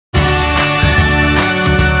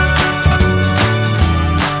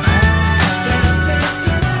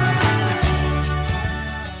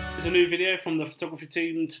from the photography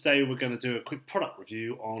team. Today we're going to do a quick product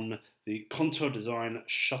review on the Contour Design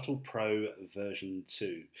Shuttle Pro version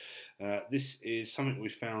 2. This is something we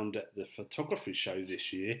found at the photography show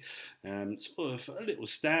this year. Sort of a little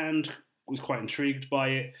stand, was quite intrigued by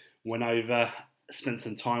it, went over, spent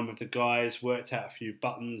some time with the guys, worked out a few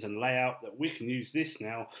buttons and layout that we can use this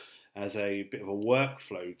now as a bit of a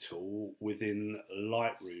workflow tool within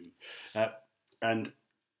Lightroom. And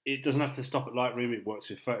it doesn't have to stop at Lightroom, it works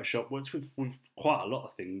with Photoshop, works with quite a lot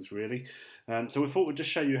of things really. So we thought we'd just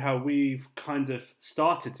show you how we've kind of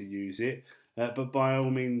started to use it, but by all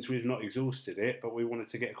means we've not exhausted it, but we wanted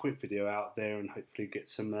to get a quick video out there and hopefully get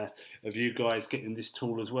some of you guys getting this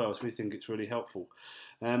tool as well, so we think it's really helpful.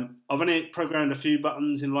 I've only programmed a few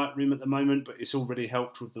buttons in Lightroom at the moment, but it's already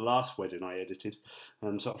helped with the last wedding I edited.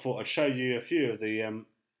 So I thought I'd show you a few of the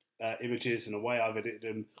images and the way I've edited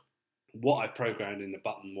them, what I've programmed in the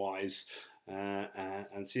button wise,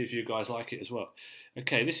 and see if you guys like it as well.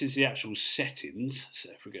 Okay, this is the actual settings. So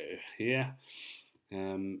if we go here,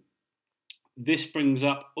 this brings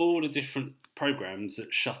up all the different programs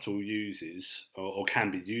that Shuttle uses or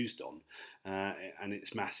can be used on, and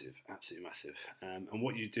it's massive, absolutely massive. And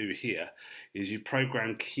what you do here is you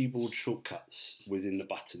program keyboard shortcuts within the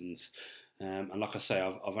buttons. And like I say,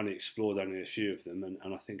 I've only explored only a few of them,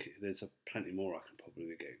 and I think there's plenty more I can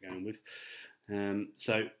probably get going with.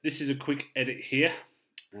 So this is a quick edit here,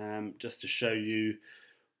 just to show you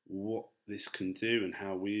what this can do and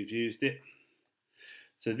how we've used it.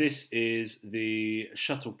 So this is the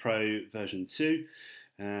Shuttle Pro version 2,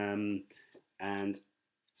 and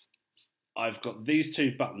I've got these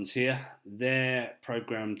two buttons here. They're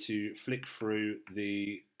programmed to flick through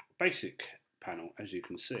the basic panel, as you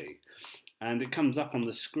can see, and it comes up on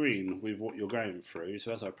the screen with what you're going through.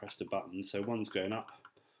 So as I press the button, so one's going up,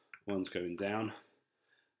 one's going down,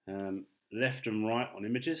 left and right on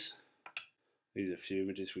images. These are a few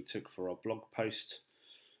images we took for our blog post.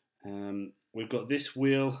 We've got this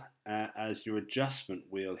wheel as your adjustment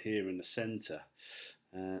wheel here in the center.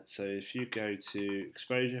 So if you go to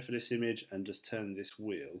exposure for this image and just turn this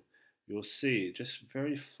wheel, you'll see it just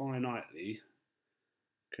very finitely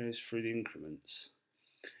goes through the increments.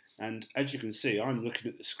 And as you can see, I'm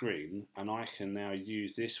looking at the screen and I can now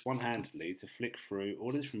use this one-handedly to flick through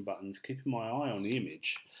all the different buttons, keeping my eye on the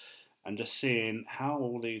image and just seeing how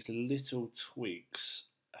all these little tweaks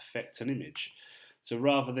affect an image. So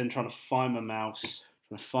rather than trying to find my mouse,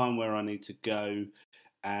 trying to find where I need to go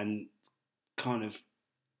and kind of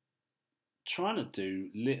trying to do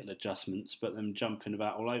little adjustments but then jumping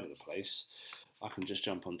about all over the place, I can just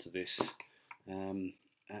jump onto this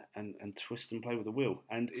and twist and play with the wheel,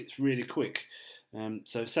 and it's really quick.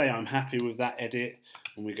 So say I'm happy with that edit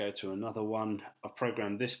and we go to another one. I've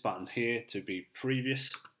programmed this button here to be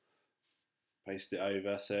previous, paste it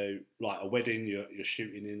over. So like a wedding, you're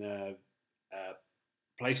shooting in a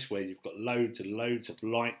place where you've got loads and loads of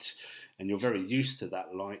light and you're very used to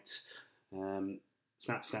that light.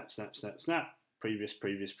 Snap, snap, snap, snap, snap, previous,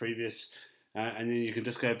 previous, previous, and then you can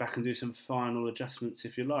just go back and do some final adjustments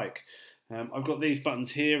if you like. I've got these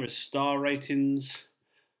buttons here as star ratings.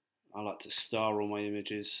 I like to star all my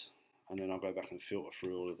images, and then I'll go back and filter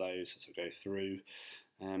through all of those as I go through.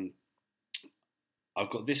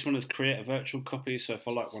 I've got this one as create a virtual copy, so if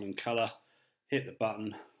I like one in colour, hit the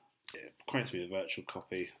button, it creates me a virtual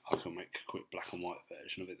copy. I can make a quick black and white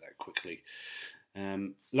version of it that quickly.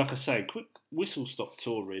 Like I say, quick whistle-stop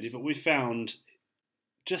tour really, but we found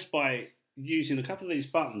just by using a couple of these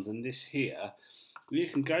buttons and this here, you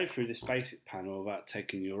can go through this basic panel without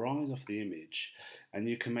taking your eyes off the image, and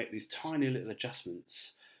you can make these tiny little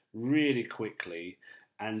adjustments really quickly.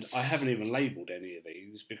 And I haven't even labelled any of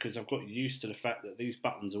these because I've got used to the fact that these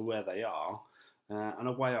buttons are where they are, and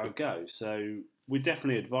away I go. So we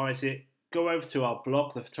definitely advise it. Go over to our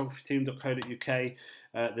blog,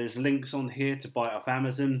 thephotographyteam.co.uk. There's links on here to buy it off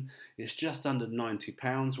Amazon. It's just under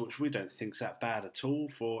 £90, which we don't think is that bad at all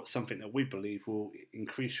for something that we believe will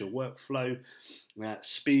increase your workflow,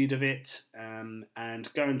 speed of it, and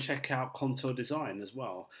go and check out Contour Design as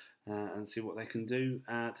well and see what they can do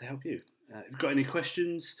to help you. If you've got any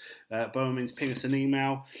questions, by all means ping us an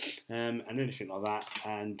email and anything like that,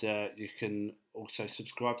 and you can also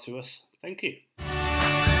subscribe to us. Thank you.